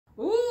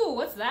Ooh,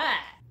 what's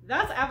that?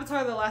 That's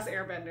Avatar: The Last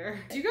Airbender.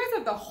 You guys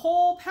have the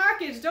whole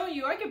package, don't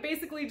you? I could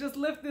basically just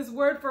lift this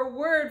word for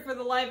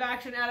the live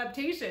action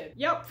adaptation.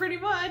 Yep, pretty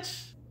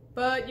much.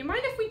 But you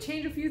mind if we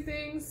change a few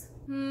things?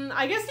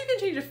 I guess you can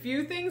change a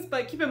few things,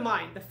 but keep in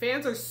mind, the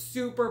fans are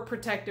super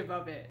protective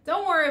of it.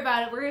 Don't worry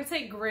about it, we're gonna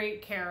take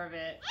great care of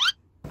it.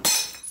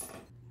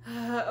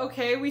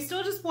 Okay, we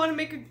still just want to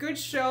make a good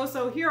show,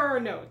 so here are our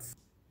notes.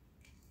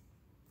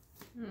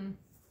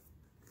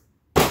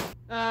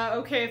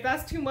 Okay, if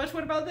that's too much,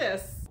 what about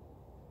this?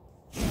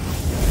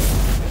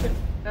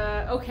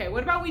 Okay,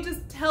 what about we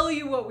just tell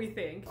you what we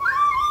think?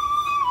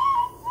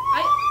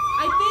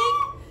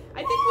 I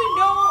think we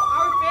know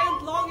our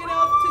fans long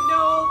enough to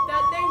know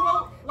that they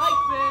won't like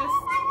this.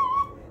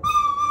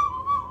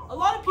 A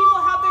lot of people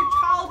have their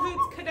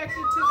childhoods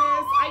connected to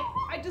this.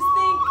 I just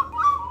think...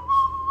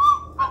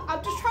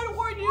 I'm just trying to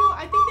warn you.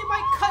 I think they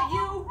might cut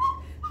you.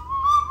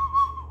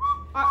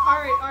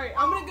 Alright.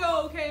 I'm gonna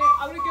go, okay?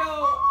 I'm gonna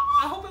go.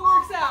 I hope it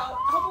works out.